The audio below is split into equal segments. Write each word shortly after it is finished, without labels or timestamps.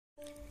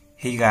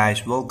Hey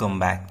guys, welcome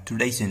back.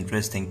 Today's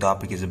interesting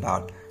topic is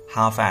about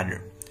half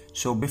adder.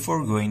 So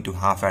before going to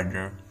half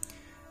adder,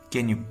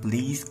 can you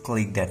please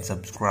click that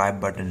subscribe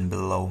button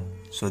below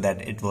so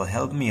that it will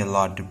help me a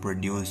lot to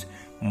produce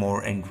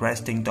more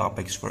interesting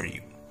topics for you.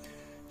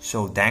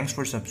 So thanks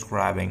for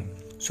subscribing.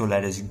 So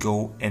let us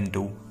go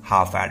into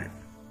half adder.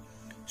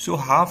 So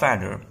half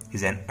adder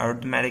is an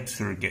arithmetic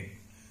circuit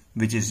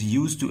which is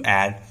used to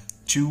add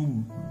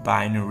two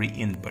binary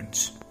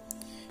inputs.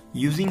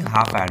 Using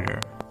half adder,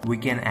 we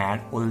can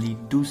add only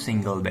two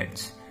single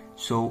bits.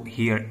 So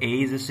here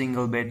A is a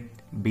single bit,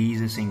 B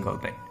is a single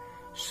bit.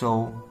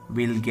 So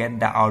we'll get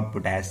the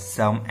output as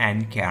sum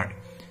and carry.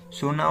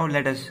 So now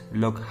let us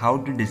look how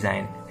to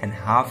design an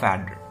half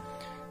adder.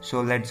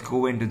 So let's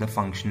go into the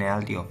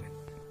functionality of it.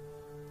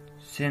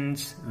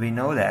 Since we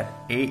know that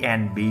A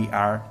and B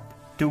are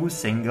two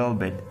single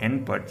bit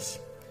inputs,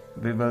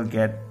 we will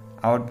get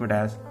output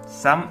as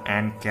sum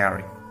and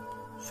carry.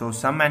 So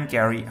sum and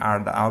carry are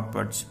the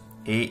outputs.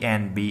 A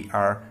and B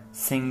are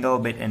single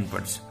bit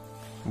inputs.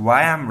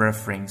 Why I'm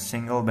referring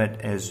single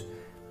bit is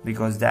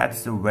because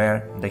that's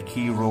where the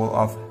key role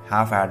of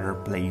half adder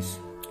plays.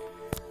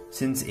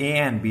 Since A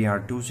and B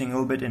are two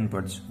single bit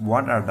inputs,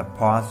 what are the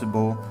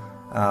possible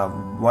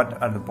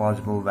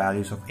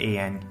values of A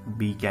and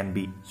B can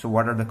be? So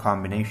what are the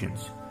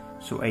combinations?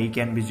 So A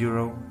can be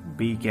 0,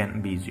 B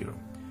can be 0.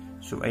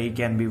 So A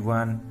can be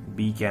 1,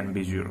 B can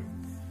be 0.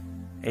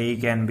 A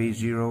can be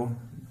 0,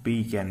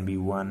 B can be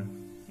 1.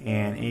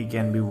 And A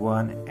can be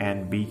 1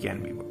 and B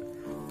can be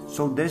 1.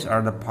 So these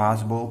are the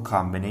possible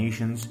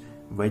combinations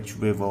which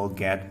we will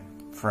get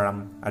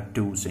from a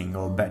two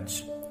single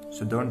bits.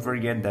 So don't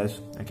forget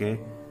this, okay?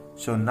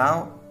 So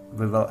now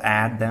we will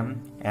add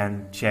them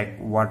and check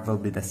what will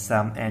be the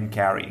sum and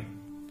carry.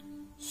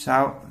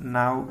 So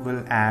now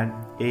we'll add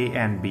A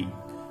and B.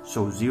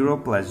 So 0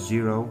 plus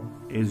 0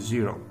 is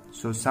 0.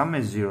 So sum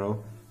is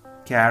 0,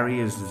 carry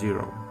is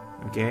 0,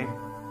 okay?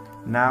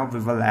 Now we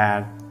will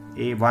add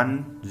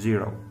A1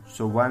 0.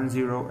 So 1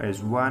 0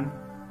 is 1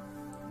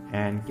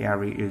 and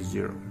carry is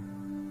 0.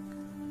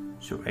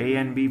 So A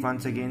and B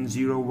once again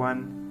 0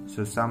 1.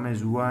 So sum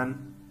is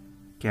 1,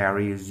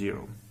 carry is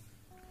 0.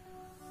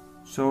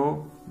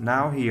 So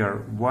now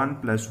here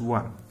 1 plus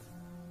 1.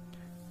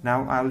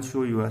 Now I'll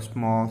show you a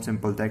small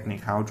simple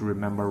technique how to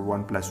remember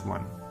 1 plus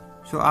 1.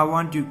 So I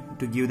want you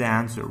to give the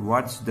answer.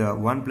 What's the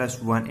 1 plus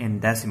 1 in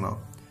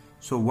decimal?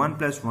 So 1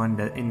 plus 1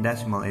 in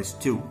decimal is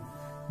 2.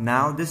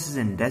 Now this is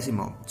in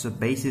decimal, so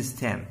base is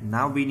 10.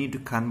 Now we need to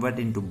convert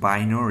into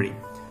binary.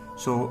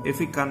 So if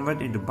we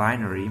convert into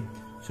binary,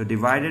 so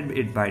divided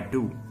it by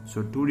 2.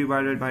 So 2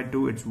 divided by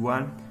 2, it's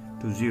 1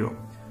 to 0.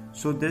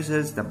 So this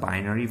is the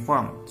binary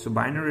form. So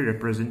binary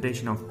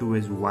representation of 2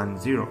 is 1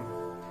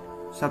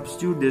 0.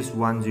 Substitute this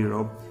 1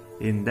 0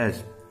 in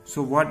this.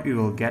 So what we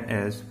will get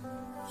is,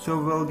 so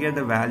we'll get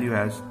the value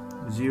as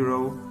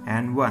 0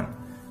 and 1.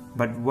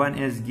 But 1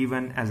 is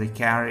given as a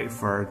carry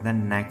for the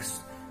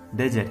next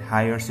digit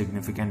higher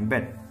significant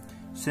bit.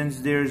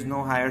 Since there is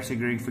no higher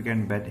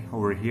significant bit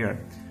over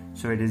here,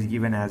 so it is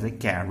given as a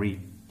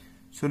carry.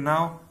 So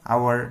now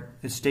our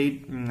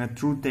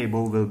truth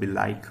table will be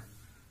like,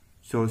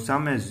 so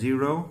sum is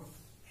 0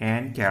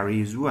 and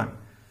carry is 1.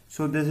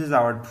 So this is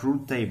our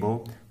truth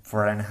table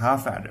for an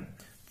half adder.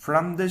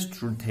 From this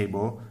truth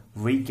table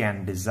we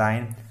can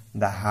design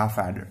the half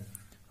adder.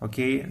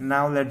 Okay,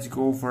 now let's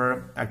go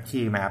for a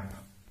K-map.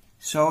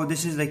 So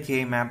this is the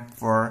K-map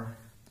for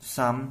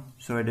sum,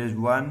 so it is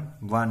 1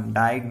 1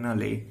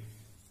 diagonally.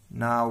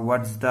 Now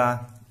what's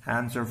the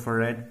answer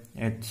for it?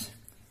 It's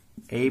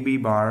AB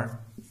bar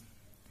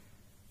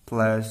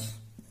plus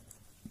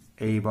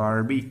A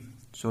bar B.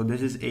 So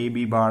this is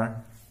AB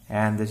bar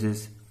and this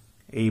is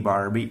A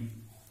bar B.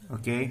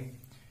 Okay,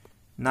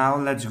 now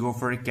let's go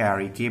for a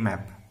carry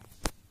K-map.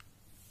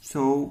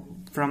 So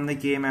from the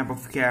K-map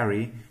of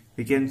carry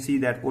we can see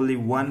that only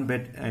one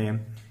bit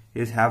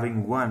is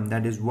having 1,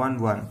 that is 1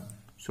 1.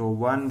 So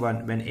 1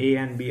 1, when A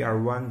and B are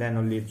 1, then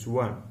only it's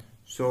 1.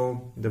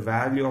 So the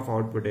value of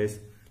output is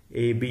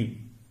AB.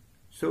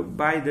 So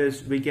by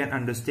this we can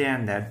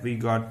understand that we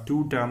got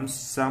two terms.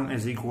 Sum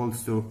is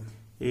equals to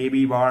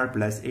AB bar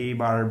plus A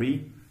bar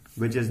B,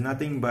 which is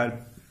nothing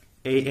but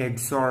A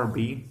XOR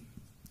B.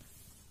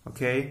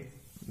 Okay,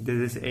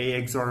 this is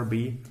A XOR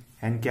B,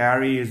 and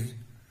carry is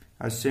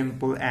a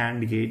simple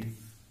AND gate.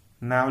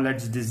 Now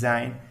let's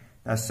design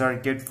a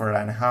circuit for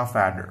an half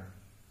adder.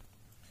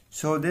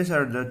 So these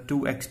are the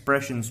two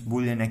expressions,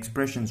 Boolean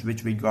expressions,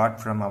 which we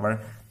got from our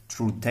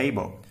truth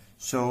table.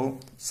 So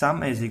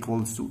sum is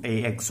equals to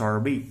A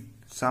XOR B.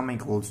 Sum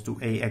equals to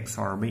A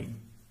XOR B.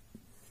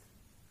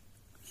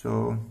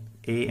 So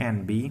A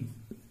and B,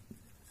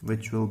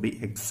 which will be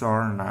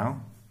XOR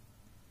now.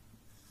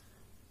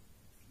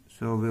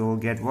 So we will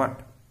get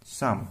what?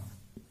 Sum.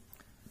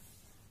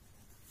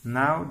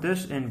 Now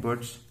this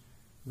inputs,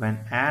 when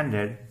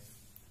ANDed,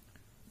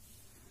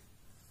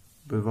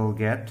 we will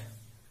get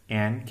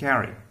and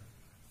carry.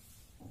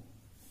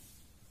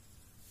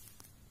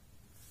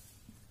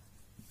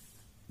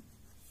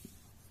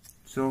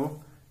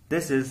 So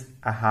this is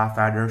a half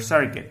adder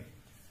circuit.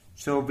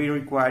 So we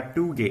require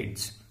two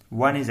gates.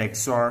 One is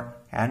XOR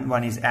and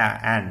one is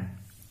AND.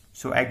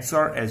 So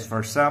XOR is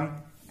for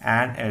sum,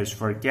 AND is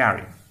for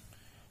carry.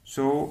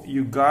 So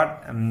you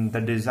got the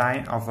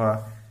design of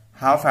a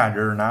half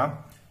adder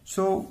now.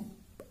 So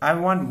I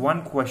want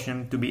one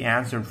question to be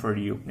answered for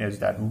you, is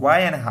that why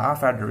an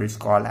half adder is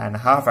called an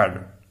half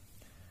adder?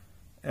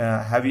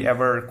 Have you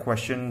ever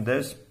questioned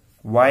this?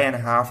 Why an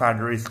half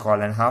adder is called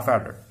an half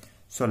adder?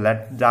 So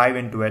let's dive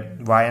into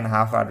it. Why an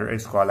half adder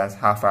is called as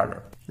half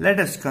adder? Let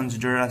us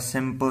consider a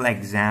simple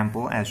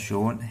example as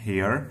shown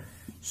here.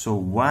 So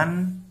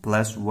 1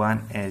 plus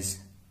 1 is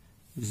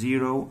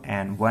 0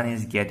 and 1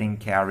 is getting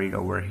carried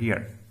over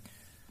here.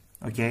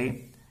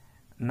 Okay,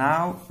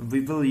 now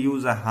we will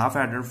use a half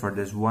adder for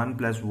this 1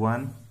 plus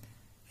 1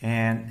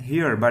 and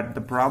here, but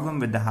the problem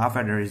with the half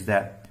adder is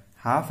that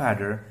half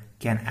adder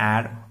can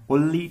add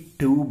only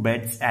 2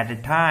 bits at a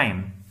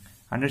time.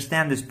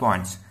 Understand these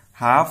points.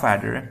 Half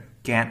adder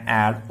can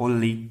add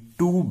only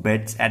 2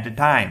 bits at a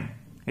time.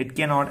 It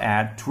cannot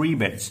add 3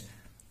 bits.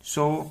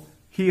 So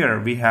here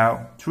we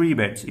have 3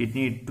 bits. It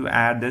needs to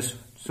add this.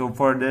 So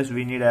for this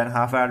we need a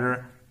half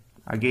adder.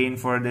 Again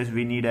for this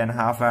we need a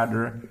half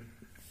adder.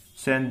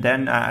 So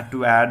then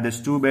to add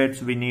this 2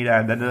 bits we need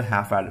another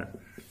half adder.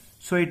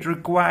 So it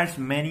requires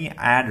many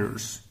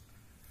adders.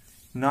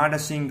 Not a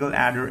single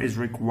adder is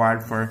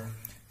required for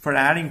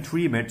adding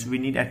 3 bits. We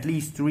need at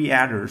least 3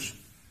 adders.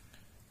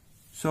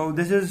 So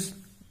this is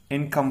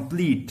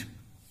incomplete.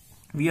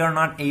 We are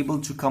not able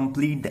to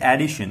complete the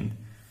addition.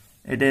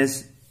 It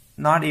is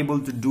not able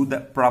to do the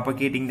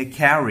propagating the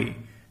carry.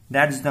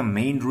 That's the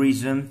main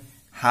reason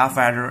half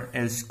adder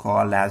is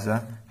called as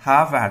a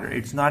half adder.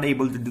 It's not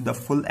able to do the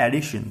full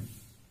addition.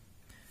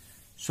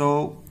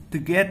 So to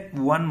get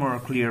one more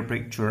clear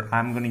picture,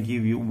 I'm going to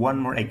give you one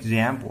more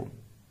example.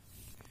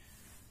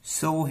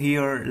 So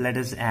here let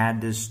us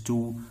add these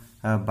two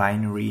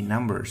binary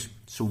numbers.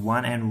 So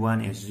 1 and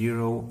 1 is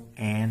 0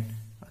 and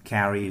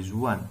carry is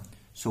 1.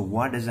 So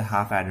what does a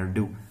half adder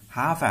do?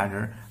 Half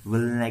adder will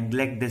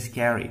neglect this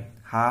carry.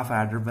 Half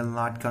adder will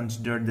not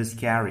consider this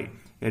carry.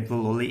 It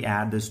will only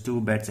add these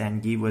 2 bits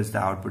and give us the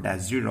output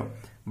as 0.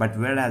 But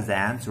whereas the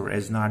answer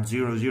is not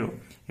 0, 0.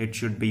 It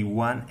should be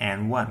 1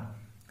 and 1.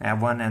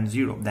 1 and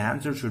 0. The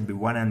answer should be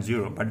 1 and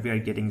 0. But we are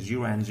getting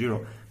 0 and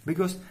 0.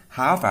 Because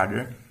half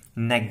adder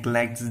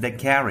neglects the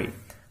carry.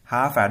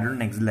 Half adder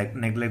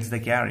neglects the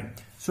carry.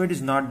 So it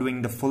is not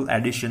doing the full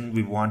addition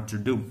we want to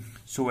do.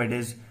 So it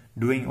is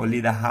doing only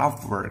the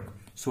half work.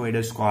 So it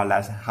is called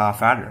as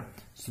half adder.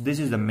 So this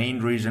is the main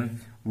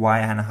reason why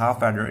an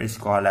half adder is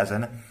called as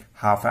an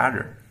half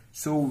adder.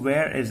 So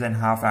where is an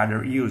half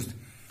adder used?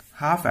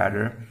 Half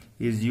adder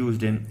is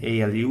used in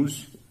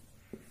ALUs.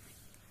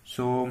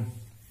 So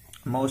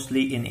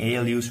mostly in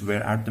ALUs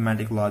where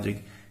arithmetic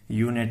logic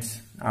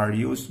units are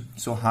used.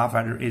 So half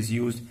adder is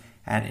used,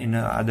 and in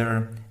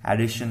other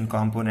addition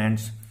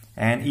components,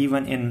 and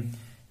even in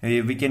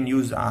we can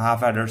use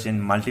half adders in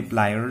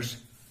multipliers.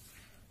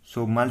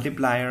 So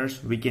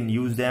multipliers we can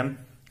use them,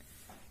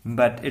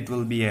 but it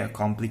will be a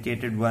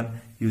complicated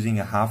one using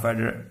a half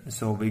adder.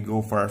 So we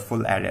go for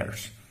full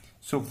adders.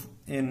 So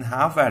in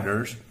half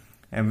adders,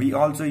 and we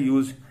also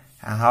use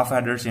half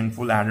adders in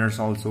full adders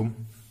also.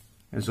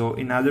 So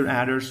in other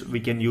adders we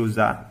can use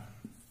the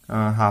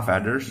half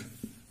adders.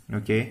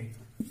 Okay.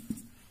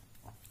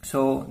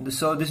 So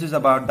this is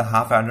about the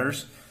half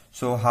adders.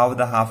 So how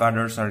the half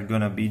adders are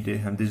gonna be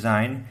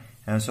designed,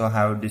 and so I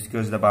have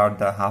discussed about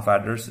the half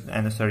adders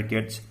and the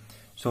circuits.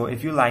 So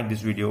if you like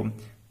this video,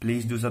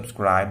 please do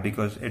subscribe,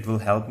 because it will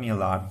help me a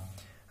lot,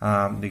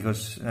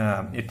 because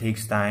it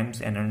takes time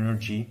and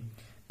energy.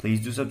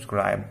 Please do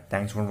subscribe.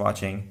 Thanks for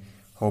watching.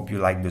 Hope you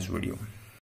like this video.